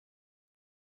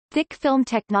Thick film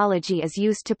technology is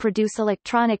used to produce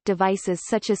electronic devices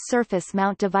such as surface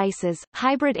mount devices,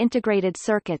 hybrid integrated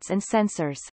circuits and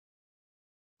sensors.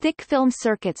 Thick film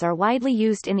circuits are widely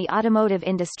used in the automotive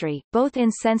industry, both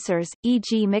in sensors,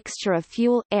 e.g. mixture of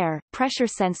fuel, air, pressure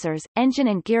sensors, engine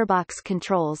and gearbox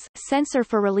controls, sensor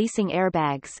for releasing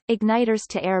airbags, igniters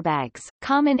to airbags.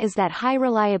 Common is that high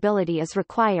reliability is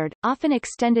required, often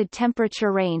extended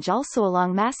temperature range also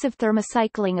along massive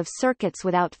thermocycling of circuits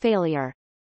without failure.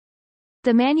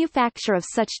 The manufacture of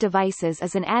such devices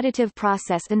is an additive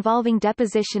process involving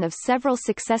deposition of several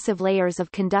successive layers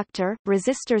of conductor,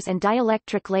 resistors and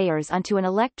dielectric layers onto an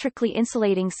electrically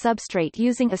insulating substrate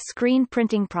using a screen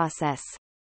printing process.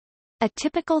 A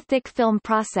typical thick film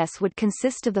process would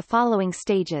consist of the following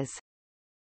stages.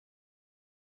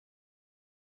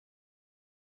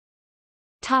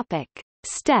 Topic: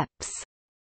 Steps.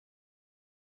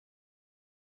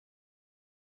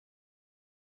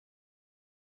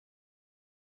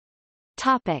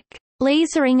 Topic: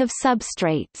 Lasering of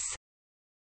substrates.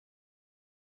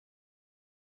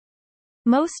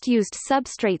 Most used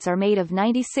substrates are made of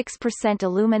 96%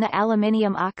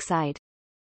 aluminium oxide.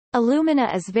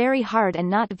 Alumina is very hard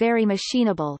and not very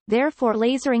machinable, therefore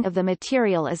lasering of the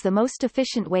material is the most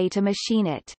efficient way to machine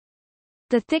it.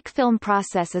 The thick film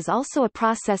process is also a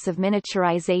process of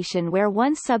miniaturization where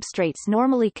one substrates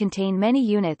normally contain many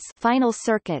units, final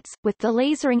circuits. With the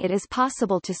lasering it is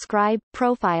possible to scribe,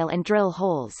 profile and drill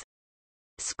holes.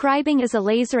 Scribing is a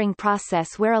lasering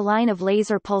process where a line of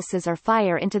laser pulses or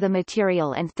fire into the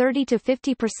material and 30 to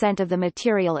 50% of the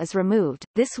material is removed.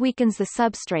 This weakens the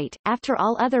substrate. After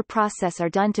all other processes are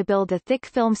done to build the thick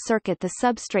film circuit, the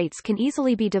substrates can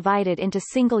easily be divided into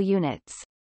single units.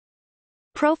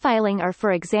 Profiling are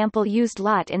for example used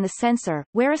lot in the sensor,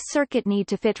 where a circuit need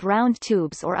to fit round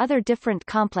tubes or other different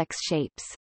complex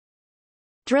shapes.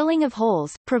 Drilling of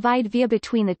holes, provide via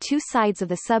between the two sides of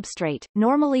the substrate.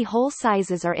 Normally hole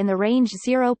sizes are in the range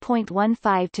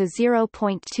 0.15 to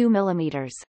 0.2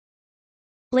 mm.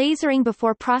 Lasering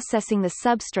before processing the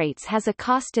substrates has a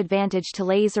cost advantage to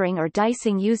lasering or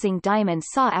dicing using diamond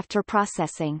saw after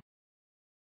processing.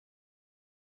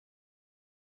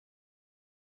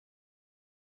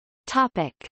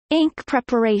 Topic: Ink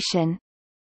preparation.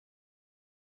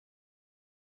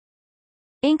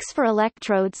 Inks for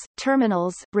electrodes,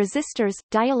 terminals, resistors,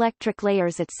 dielectric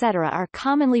layers etc. are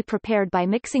commonly prepared by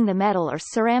mixing the metal or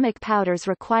ceramic powders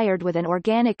required with an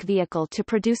organic vehicle to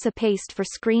produce a paste for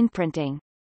screen printing.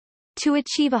 To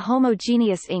achieve a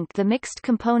homogeneous ink, the mixed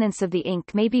components of the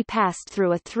ink may be passed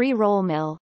through a 3-roll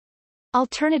mill.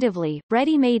 Alternatively,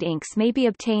 ready-made inks may be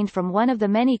obtained from one of the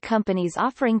many companies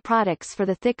offering products for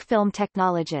the thick film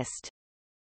technologist.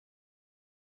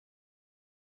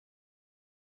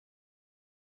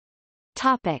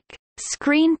 Topic: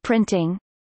 Screen printing.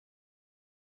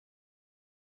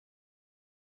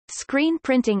 Screen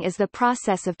printing is the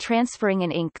process of transferring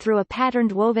an ink through a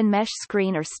patterned woven mesh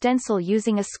screen or stencil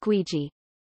using a squeegee.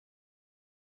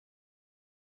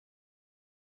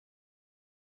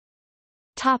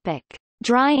 Topic: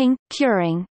 Drying,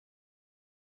 curing.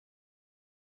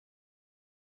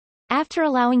 After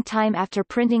allowing time after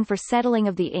printing for settling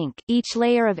of the ink, each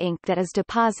layer of ink that is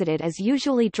deposited is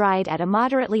usually dried at a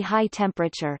moderately high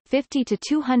temperature, 50 to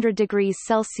 200 degrees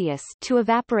Celsius, to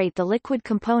evaporate the liquid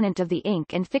component of the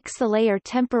ink and fix the layer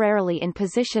temporarily in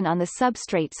position on the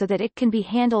substrate so that it can be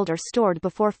handled or stored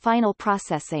before final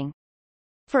processing.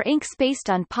 For inks based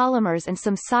on polymers and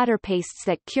some solder pastes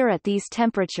that cure at these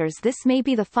temperatures, this may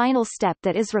be the final step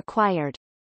that is required.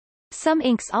 Some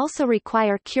inks also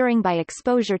require curing by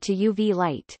exposure to UV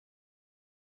light.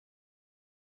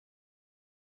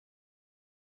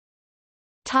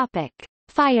 Topic: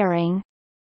 Firing.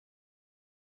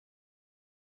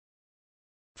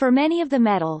 For many of the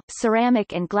metal,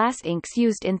 ceramic and glass inks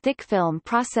used in thick film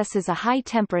processes a high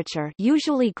temperature,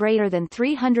 usually greater than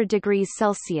 300 degrees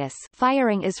Celsius,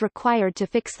 firing is required to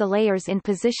fix the layers in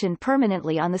position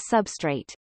permanently on the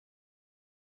substrate.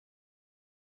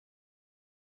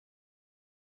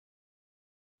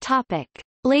 Topic: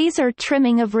 Laser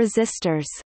trimming of resistors.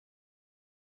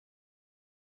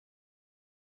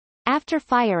 After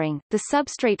firing, the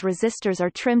substrate resistors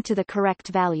are trimmed to the correct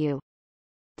value.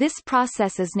 This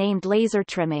process is named laser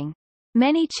trimming.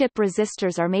 Many chip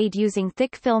resistors are made using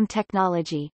thick film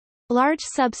technology. Large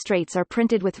substrates are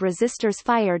printed with resistors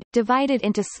fired, divided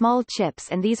into small chips,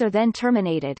 and these are then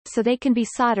terminated, so they can be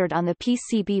soldered on the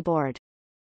PCB board.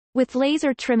 With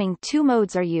laser trimming, two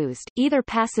modes are used, either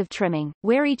passive trimming,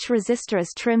 where each resistor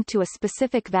is trimmed to a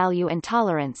specific value and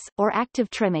tolerance, or active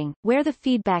trimming, where the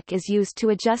feedback is used to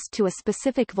adjust to a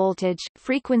specific voltage,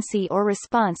 frequency or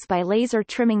response by laser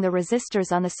trimming the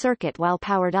resistors on the circuit while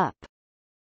powered up.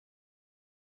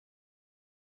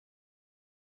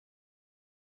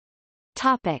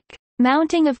 Topic: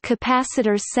 Mounting of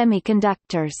capacitors.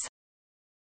 Semiconductors.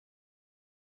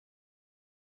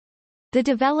 The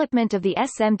development of the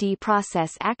SMD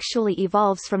process actually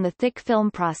evolves from the thick film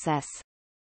process.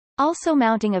 Also,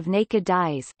 mounting of naked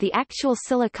dies, the actual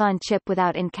silicon chip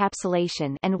without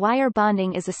encapsulation, and wire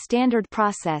bonding is a standard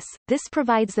process. This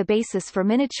provides the basis for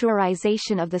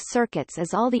miniaturization of the circuits,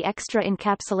 as all the extra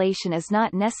encapsulation is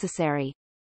not necessary.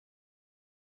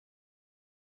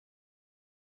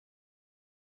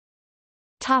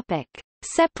 Topic: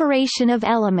 Separation of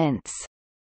elements.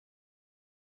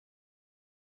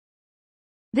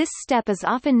 This step is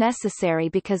often necessary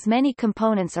because many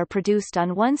components are produced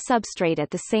on one substrate at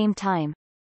the same time.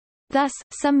 Thus,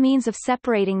 some means of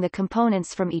separating the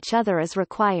components from each other is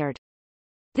required.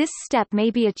 This step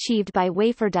may be achieved by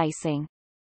wafer dicing.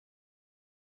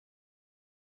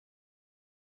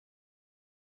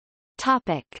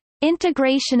 Topic: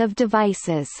 Integration of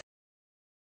devices.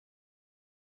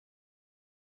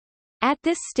 At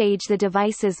this stage, the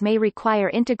devices may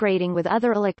require integrating with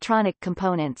other electronic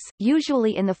components,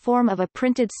 usually in the form of a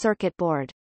printed circuit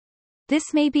board.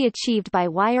 This may be achieved by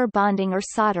wire bonding or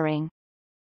soldering.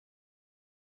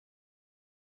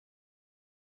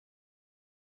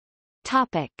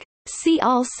 Topic: See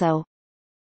also: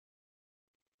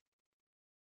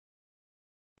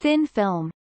 Thin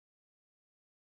film.